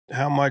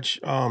how much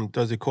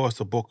does it cost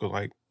to book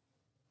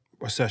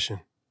a session?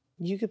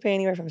 You could pay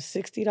anywhere from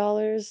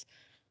 $60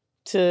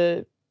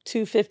 to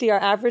 $250. Our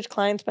average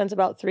client spends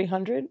about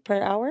 $300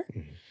 per hour.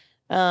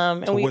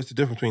 Mm-hmm. So what's the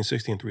difference between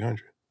 60 and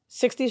 300?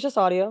 60 is just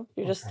audio.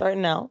 You're just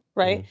starting out,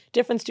 right? Mm-hmm.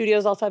 Different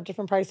studios also have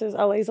different prices.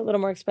 LA is a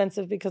little more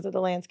expensive because of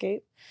the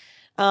landscape.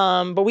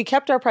 But we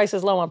kept our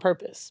prices low on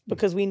purpose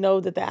because we know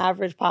that the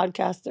average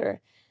podcaster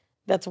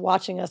that's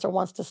watching us or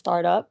wants to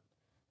start up,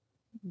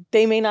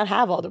 they may not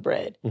have all the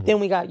bread. Mm-hmm. Then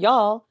we got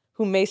y'all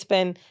who may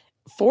spend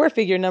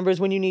 4-figure numbers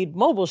when you need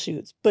mobile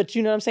shoots. But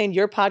you know what I'm saying?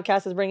 Your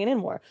podcast is bringing in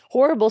more.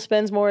 Horrible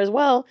spends more as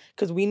well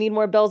because we need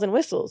more bells and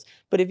whistles.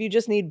 But if you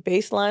just need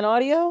baseline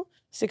audio,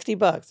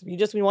 $60. If you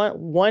just want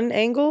one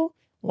angle,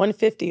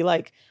 $150.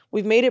 Like,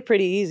 we've made it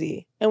pretty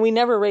easy. And we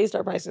never raised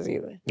our prices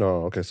either.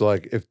 Oh, okay. So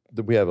like if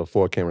we have a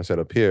 4-camera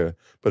setup here,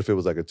 but if it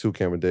was like a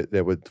 2-camera,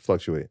 that would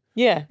fluctuate.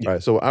 Yeah. All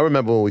right. So I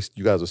remember when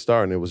you guys were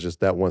starting, it was just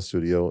that one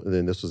studio, and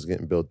then this was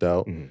getting built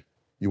out. Mm-hmm.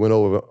 You went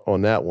over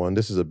on that one.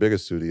 This is a bigger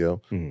studio.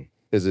 Mm-hmm.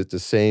 Is it the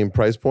same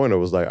price point, or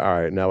was like,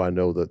 all right, now I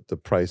know the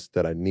price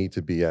that I need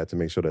to be at to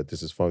make sure that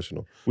this is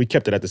functional? We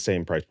kept it at the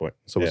same price point.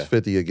 So it's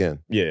 50 again.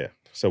 Yeah.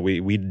 So we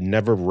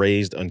never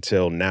raised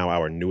until now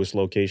our newest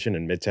location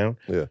in Midtown.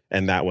 Yeah.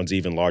 And that one's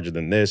even larger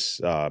than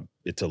this.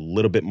 It's a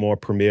little bit more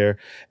premier.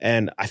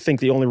 And I think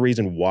the only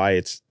reason why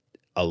it's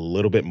a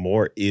little bit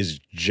more is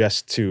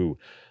just to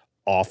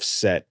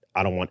offset.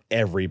 I don't want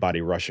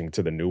everybody rushing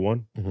to the new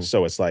one. Mm-hmm.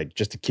 So it's like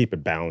just to keep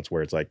it balanced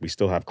where it's like we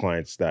still have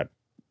clients that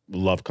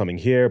love coming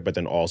here, but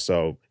then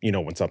also, you know,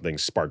 when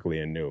something's sparkly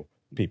and new,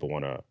 people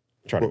want to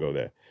try to go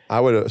there. I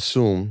would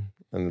assume,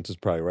 and this is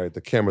probably right,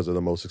 the cameras are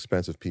the most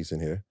expensive piece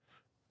in here.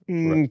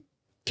 Right.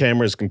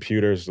 Cameras,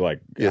 computers, like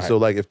so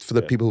like if for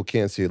the people who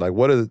can't see it, like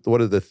what are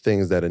the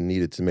things that are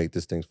needed to make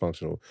this thing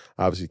functional?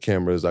 Obviously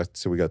cameras. I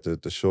see we got the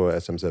Shure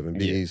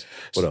SM7Bs. Yeah.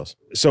 What else?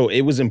 So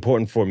it was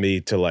important for me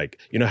to, like,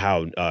 you know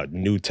how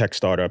new tech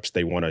startups,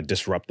 they want to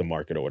disrupt the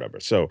market or whatever.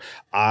 So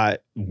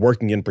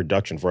working in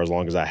production for as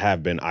long as I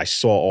have been, I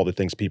saw all the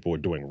things people were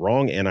doing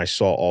wrong, and I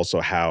saw also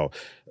how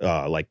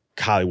like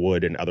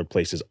Hollywood and other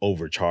places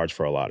overcharge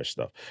for a lot of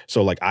stuff.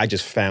 So like I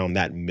just found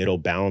that middle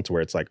balance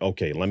where it's like,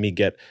 okay, let me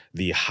get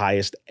the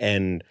highest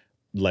end,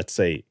 let's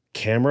say,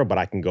 camera, but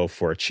I can go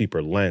for a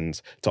cheaper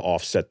lens to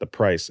offset the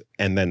price.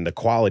 And then the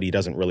quality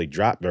doesn't really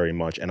drop very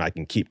much and I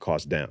can keep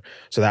costs down.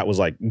 So that was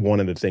like one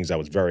of the things that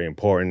was very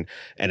important.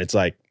 And it's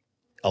like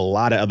a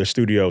lot of other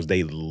studios,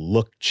 they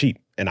look cheap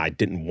and I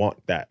didn't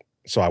want that.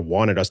 So I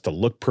wanted us to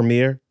look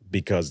premier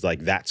because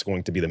like that's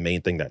going to be the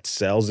main thing that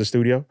sells the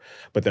studio.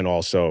 But then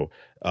also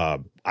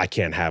I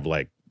can't have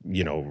like,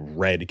 you know,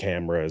 red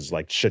cameras,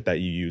 like shit that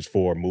you use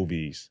for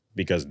movies,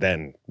 because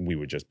then we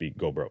would just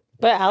go broke.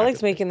 But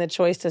Alexx making the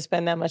choice to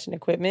spend that much in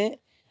equipment,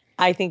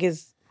 I think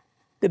is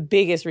the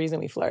biggest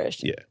reason we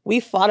flourished. Yeah. We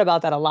fought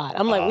about that a lot.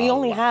 I'm like, we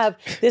only have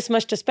this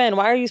much to spend.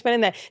 Why are you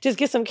spending that? Just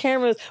get some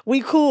cameras.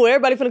 We cool.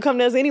 Everybody finna come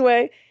to us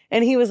anyway.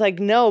 And he was like,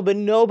 no, but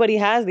nobody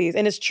has these.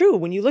 And it's true.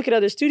 When you look at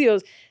other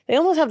studios, they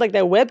almost have like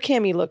that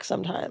webcam-y look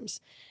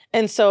sometimes.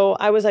 And so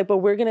I was like, but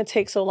we're going to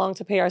take so long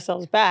to pay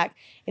ourselves back.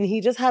 And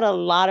he just had a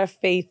lot of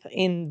faith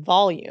in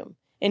volume.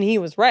 And he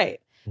was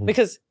right. Mm-hmm.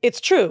 Because it's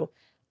true.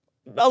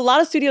 A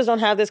lot of studios don't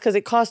have this because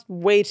it costs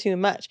way too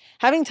much.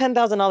 Having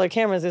 $10,000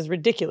 cameras is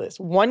ridiculous.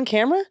 One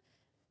camera?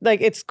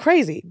 Like, it's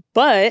crazy.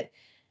 But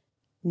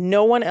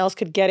no one else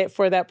could get it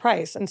for that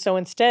price. And so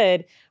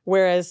instead,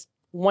 whereas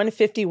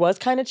 $150 was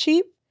kind of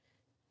cheap,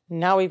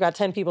 now we've got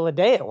 10 people a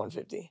day at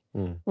 $150.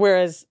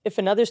 Whereas if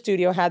another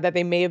studio had that,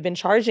 they may have been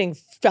charging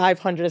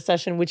 $500 a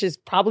session, which is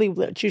probably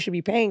what you should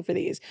be paying for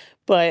these.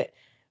 But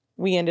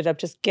we ended up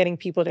just getting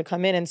people to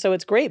come in. And so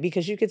it's great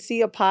because you could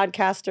see a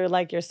podcaster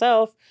like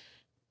yourself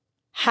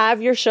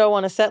have your show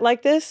on a set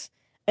like this,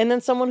 and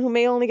then someone who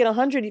may only get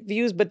 100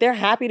 views, but they're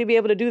happy to be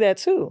able to do that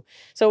too.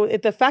 So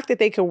the fact that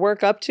they could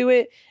work up to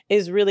it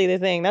is really the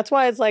thing. That's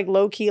why it's like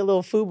low-key a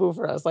little FUBU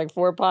for us, like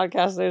for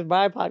podcasters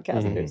by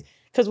podcasters.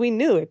 Because we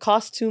knew it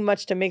cost too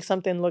much to make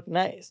something look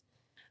nice.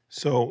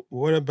 So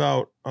what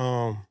about,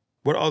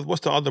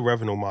 what's the other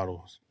revenue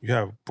models? You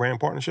have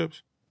brand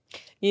partnerships?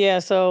 Yeah,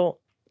 so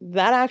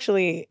that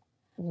actually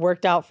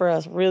worked out for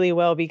us really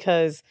well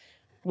because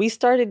we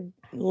started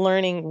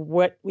learning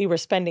what we were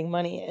spending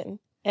money in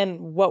and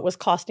what was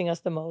costing us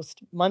the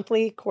most,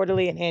 monthly,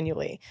 quarterly, and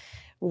annually.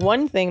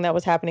 One thing that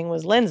was happening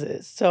was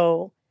lenses,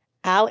 and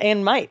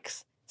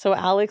mics. So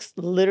Alexx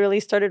literally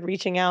started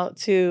reaching out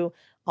to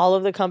all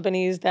of the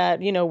companies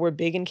that, you know, were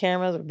big in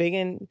cameras or big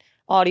in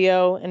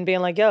audio and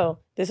being like, yo,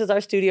 this is our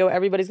studio.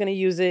 Everybody's going to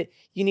use it.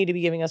 You need to be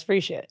giving us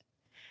free shit.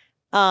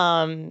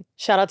 Shout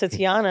out to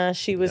Tiana.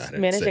 She was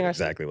managing our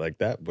exactly like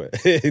that, but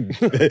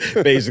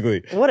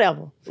basically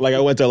whatever. Like I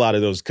went to a lot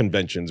of those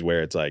conventions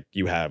where it's like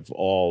you have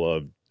all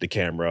of the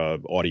camera,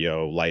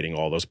 audio, lighting,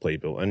 all those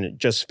people, and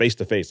just face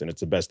to face, and it's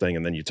the best thing.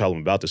 And then you tell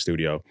them about the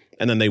studio,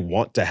 and then they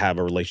want to have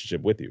a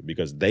relationship with you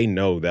because they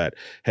know that,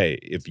 hey,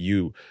 if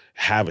you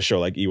have a show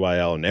like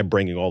EYL and they're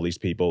bringing all these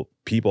people,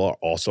 people are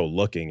also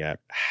looking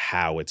at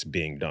how it's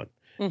being done.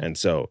 And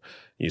so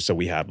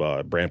we have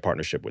a brand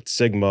partnership with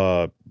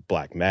Sigma,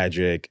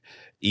 Blackmagic,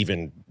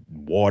 even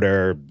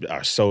water,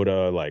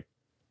 soda. Like,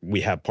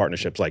 we have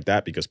partnerships like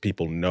that because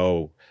people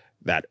know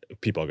that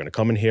people are going to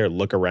come in here,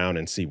 look around,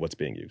 and see what's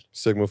being used.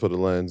 Sigma for the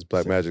lens,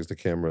 Blackmagic's the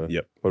camera.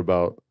 Yep. What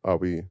about, are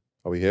we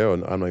here? Or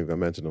I'm not even going to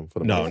mention them for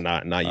the No,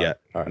 most? not yet.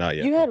 All right. Not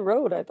yet. You had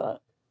Rode, I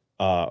thought.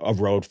 A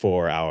Rode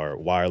for our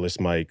wireless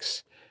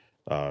mics,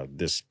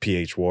 this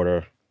pH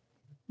water.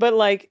 But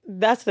like,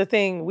 that's the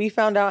thing. We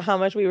found out how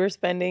much we were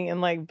spending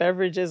in like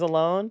beverages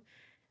alone.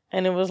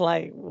 And it was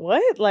like,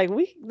 what? Like,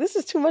 this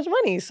is too much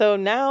money. So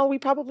now we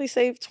probably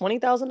save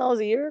 $20,000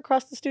 a year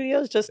across the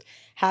studios just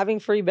having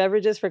free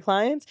beverages for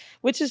clients,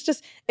 which is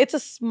just, it's a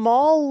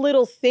small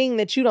little thing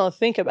that you don't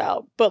think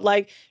about. But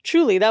like,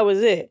 truly, that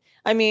was it.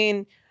 I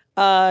mean,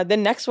 the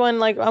next one,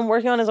 like, I'm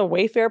working on is a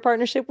Wayfair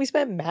partnership. We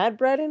spent mad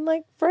bread in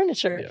like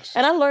furniture. Yes.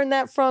 And I learned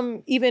that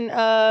from even,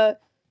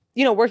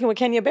 working with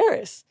Kenya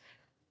Barris.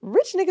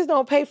 Rich niggas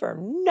don't pay for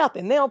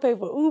nothing. They don't pay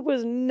for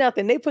Ubers,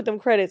 nothing. They put them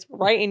credits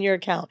right in your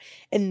account.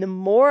 And the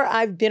more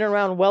I've been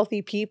around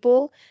wealthy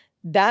people,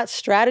 that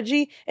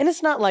strategy, and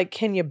it's not like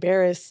Kenya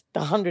Barris, the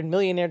 100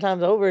 millionaire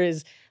times over,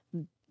 is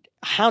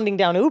hounding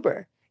down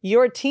Uber.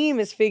 Your team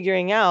is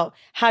figuring out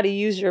how to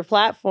use your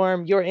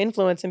platform, your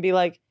influence, and be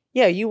like,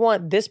 yeah, you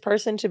want this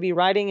person to be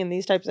riding in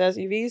these types of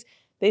SUVs?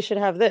 They should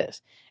have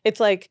this. It's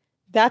like,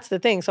 that's the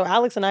thing. So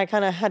Alexx and I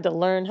kind of had to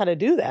learn how to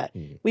do that.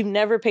 We've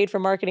never paid for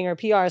marketing or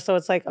PR. So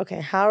it's like,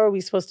 okay, how are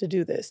we supposed to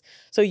do this?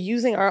 So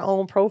using our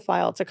own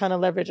profile to kind of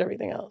leverage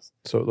everything else.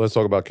 So let's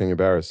talk about Kenya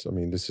Barris. I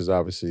mean, this is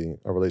obviously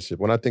a relationship.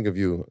 When I think of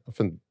you,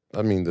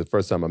 the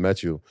first time I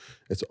met you,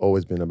 it's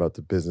always been about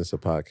the business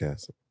of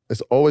podcasting.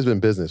 It's always been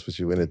business with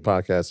you, and in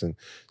podcasting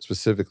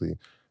specifically.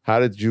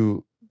 How did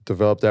you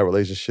develop that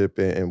relationship,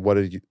 and what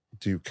do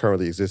you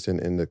currently exist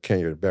in the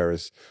Kenya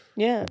Barris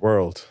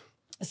world?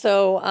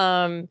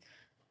 So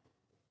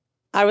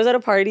I was at a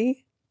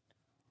party.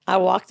 I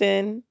walked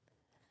in,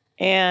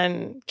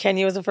 and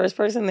Kenya was the first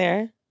person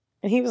there.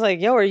 And he was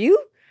like, yo, are you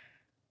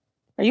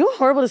on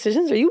Horrible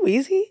Decisions? Are you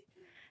Weezy?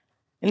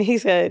 And he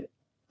said,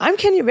 I'm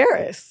Kenya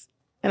Barris.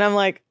 And I'm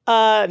like,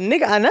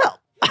 nigga, I know.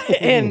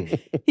 And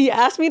he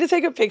asked me to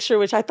take a picture,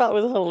 which I thought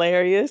was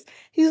hilarious.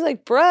 He's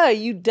like, bruh,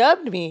 you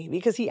dubbed me,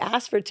 because he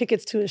asked for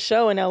tickets to a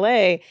show in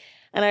LA.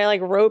 And I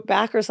like wrote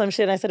back or some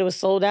shit. And I said it was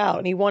sold out.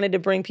 And he wanted to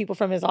bring people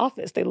from his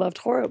office. They loved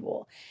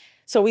Horrible.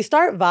 So we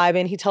start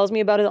vibing. He tells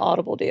me about his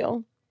Audible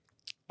deal.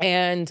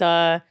 And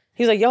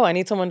he's like, yo, I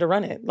need someone to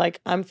run it.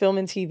 Like, I'm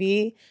filming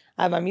TV.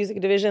 I have my music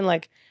division.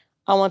 Like,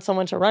 I want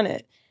someone to run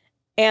it.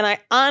 And I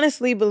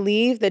honestly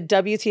believe that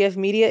WTF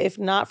Media, if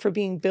not for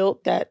being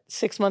built that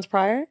 6 months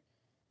prior,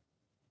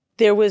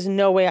 there was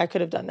no way I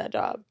could have done that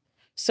job.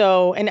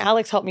 So, and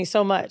Alexx helped me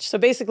so much. So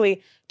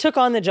basically, took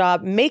on the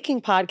job,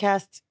 making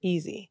podcasts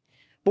easy.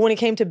 But when it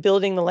came to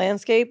building the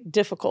landscape,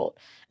 difficult.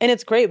 And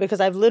it's great because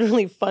I've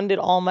literally funded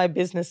all my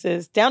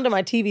businesses down to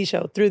my TV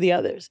show through the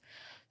others.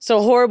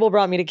 So Horrible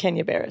brought me to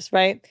Kenya Barris,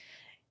 right?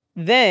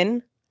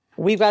 Then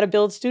we've got to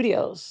build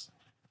studios.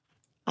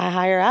 I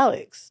hire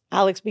Alexx.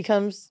 Alexx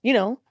becomes,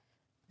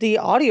 the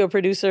audio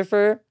producer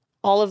for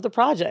all of the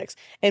projects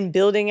and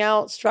building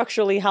out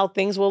structurally how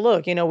things will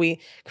look. We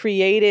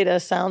created a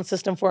sound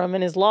system for him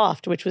in his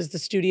loft, which was the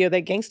studio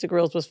that Gangsta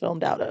Grills was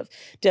filmed out of.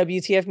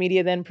 WTF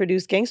Media then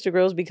produced Gangsta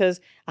Grills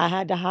because I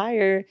had to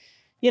hire,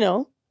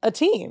 a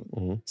team.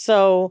 Mm-hmm.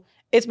 So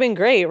it's been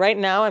great. Right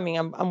now, I mean,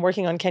 I'm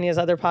working on Kenya's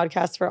other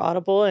podcasts for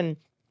Audible and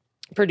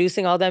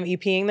producing all them,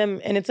 EPing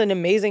them. And it's an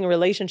amazing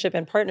relationship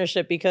and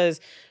partnership because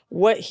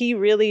what he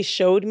really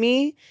showed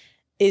me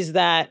is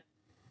that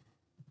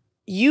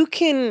you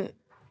can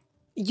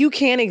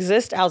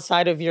exist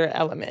outside of your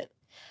element.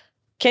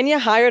 Kenya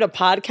hired a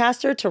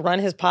podcaster to run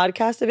his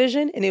podcast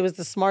division, and it was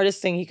the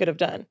smartest thing he could have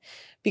done.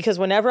 Because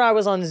whenever I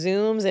was on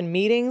Zooms and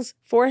meetings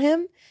for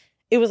him,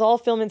 it was all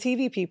film and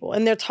TV people.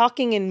 And they're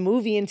talking in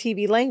movie and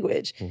TV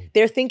language.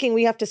 They're thinking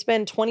we have to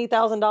spend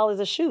 $20,000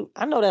 a shoot.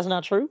 I know that's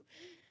not true.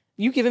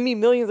 You giving me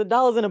millions of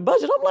dollars in a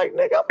budget. I'm like,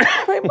 nigga, I'm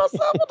gonna pay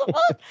myself. What the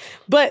fuck?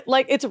 But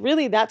like, it's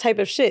really that type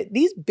of shit.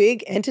 These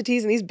big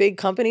entities and these big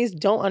companies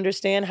don't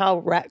understand how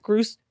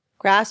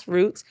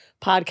grassroots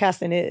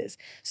podcasting is.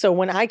 So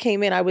when I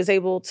came in, I was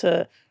able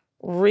to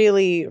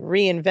really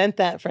reinvent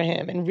that for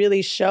him and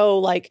really show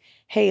like,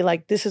 hey,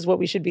 like this is what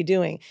we should be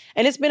doing.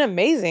 And it's been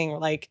amazing.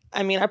 Like,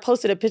 I mean, I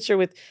posted a picture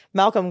with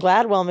Malcolm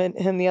Gladwell and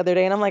him the other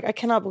day, and I'm like, I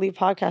cannot believe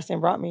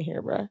podcasting brought me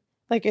here, bro.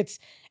 Like it's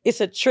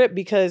a trip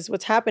because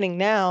what's happening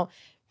now,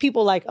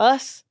 people like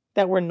us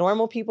that were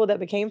normal people that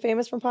became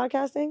famous from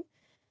podcasting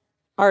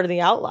are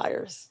the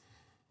outliers.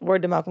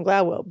 Word to Malcolm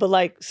Gladwell. But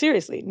like,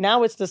 seriously,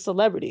 now it's the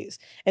celebrities.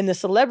 And the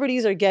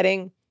celebrities are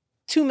getting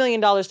 $2 million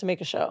to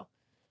make a show.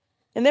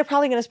 And they're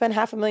probably going to spend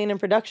 $500,000 in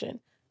production.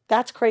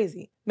 That's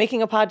crazy.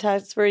 Making a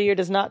podcast for a year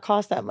does not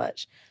cost that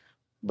much.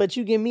 But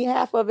you give me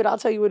half of it, I'll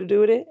tell you what to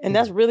do with it. And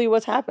that's really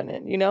what's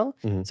happening,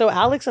 Mm-hmm. So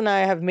Alexx and I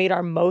have made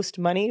our most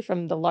money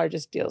from the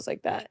largest deals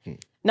like that.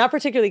 Not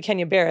particularly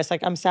Kenya Barris,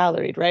 like I'm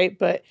salaried, right?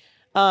 But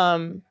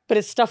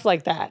it's stuff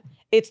like that.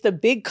 It's the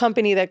big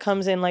company that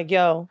comes in like,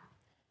 yo,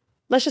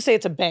 let's just say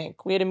it's a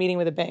bank. We had a meeting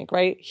with a bank,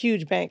 right?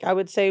 Huge bank. I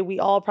would say we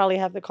all probably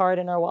have the card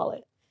in our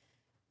wallet.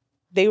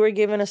 They were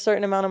given a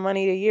certain amount of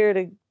money a year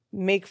to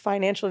make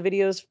financial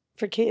videos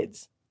for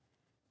kids.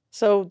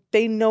 So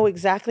they know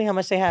exactly how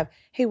much they have.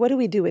 Hey, what do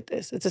we do with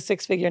this? It's a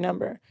 6-figure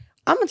number.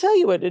 I'm going to tell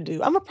you what to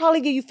do. I'm going to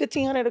probably give you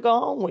 $1,500 to go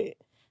home with.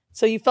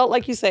 So you felt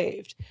like you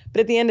saved.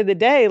 But at the end of the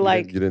day,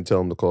 like... You didn't tell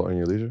them to call in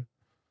your leisure?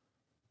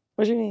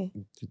 What do you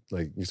mean?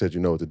 Like, you said you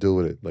know what to do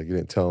with it. Like, you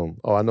didn't tell them,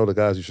 oh, I know the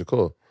guys you should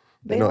call.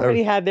 They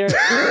already had their...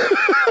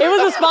 It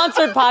was a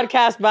sponsored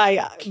podcast by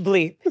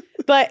Bleep.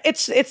 But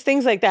it's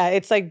things like that.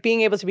 It's like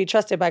being able to be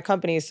trusted by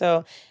companies.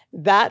 So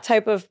that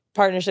type of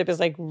partnership is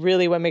like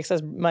really what makes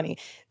us money.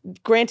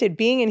 Granted,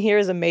 being in here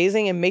is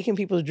amazing and making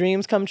people's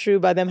dreams come true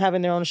by them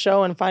having their own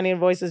show, and Finding a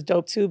Voice is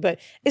dope too, but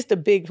it's the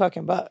big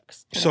fucking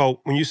bucks.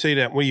 So when you say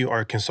that, what, you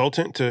are a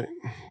consultant to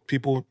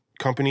people,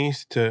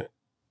 companies to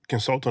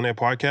consult on their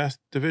podcast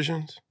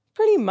divisions?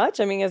 Pretty much.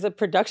 I mean, as a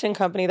production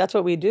company, that's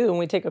what we do. And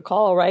we take a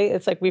call, right?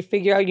 It's like we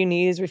figure out your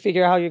needs, we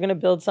figure out how you're going to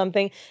build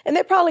something. And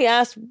they probably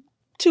ask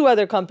 2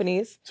 other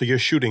companies. So you're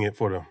shooting it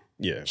for them?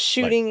 Yeah.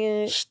 Shooting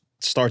it.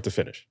 Start to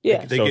finish.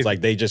 Yeah. So it's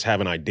like they just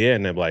have an idea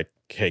and they're like,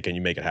 hey, can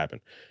you make it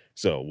happen?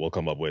 So we'll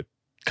come up with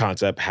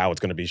concept, how it's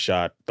going to be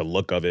shot, the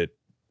look of it,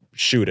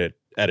 shoot it,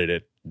 edit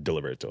it,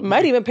 deliver it to them.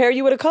 Might even pair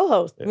you with a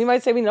co-host. Yeah. We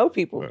might say we know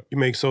people. You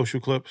make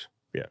social clips?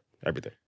 Yeah, everything.